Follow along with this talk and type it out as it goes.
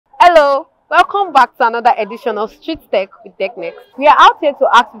Welcome back to another edition of Street Tech with TechNext. We are out here to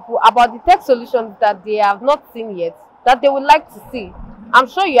ask people about the tech solutions that they have not seen yet, that they would like to see. I'm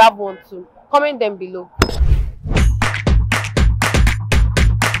sure you have one too. Comment them below.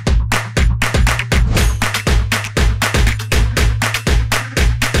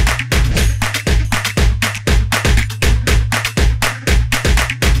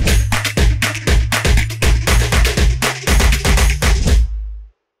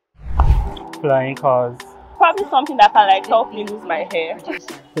 Flying cars. Probably something that can like help me lose my hair.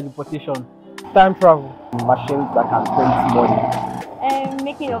 Teleportation. Time travel. Machines that can print money.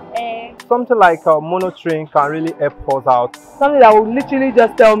 Making of air. Something like a mono train can really help us out. Something that will literally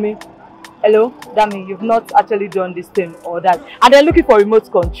just tell me, hello, that means you've not actually done this thing or that. And they're looking for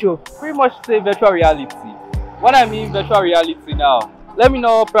remote control. Pretty much say virtual reality. What I mean virtual reality now, let me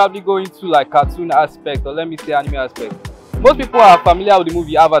not probably go into like cartoon aspect or let me say anime aspect. Most people are familiar with the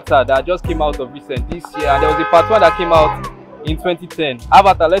movie Avatar that just came out of recent this year, and there was a part 1 that came out in 2010.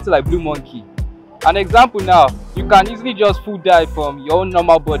 Avatar, let's say like Blue Monkey. An example now, you can easily just full dive from your own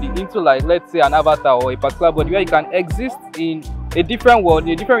normal body into like let's say an avatar or a particular body where you can exist in a different world, in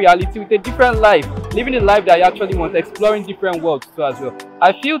a different reality with a different life, living the life that you actually want, exploring different worlds too as well.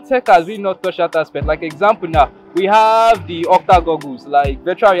 I feel tech has really not touched that aspect. Like example now, we have the Octa goggles, like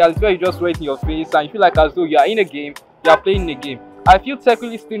virtual reality where you just wear it in your face and you feel like as though you are in a game, you are playing a game. I feel tech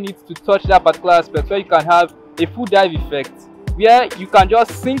really still needs to touch that particular aspect where you can have a full dive effect, where you can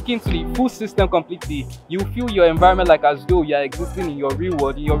just sink into the full system completely. You feel your environment like as though you are existing in your real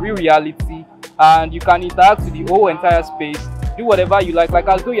world, in your real reality, and you can interact with the whole entire space, do whatever you like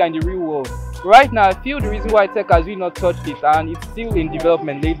as though you are in the real world. Right now, I feel the reason why tech has really not touched it and it's still in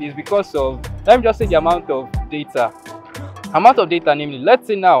development lately is because of, let me just say, the amount of data. Namely, let's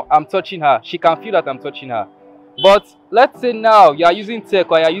say now I'm touching her, she can feel that I'm touching her. But let's say now you are using tech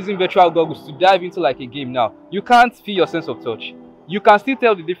or you are using virtual goggles to dive into like a game now. You can't feel your sense of touch. You can still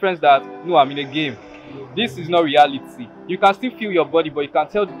tell the difference that, no, I'm in a game. This is not reality. You can still feel your body, but you can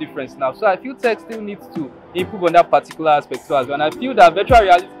tell the difference now. So I feel tech still needs to improve on that particular aspect too as well. And I feel that virtual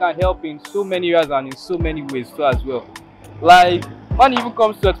reality can help in so many areas and in so many ways too as well. Like, when it even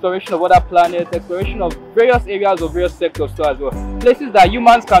comes to exploration of other planets, exploration of various areas of various sectors too as well. Places that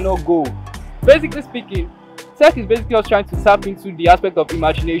humans cannot go. Basically speaking, tech is basically just trying to tap into the aspect of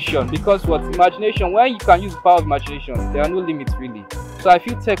imagination, because what imagination, when you can use the power of imagination, there are no limits really. So I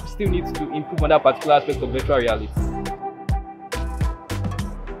feel tech still needs to improve on that particular aspect of virtual reality.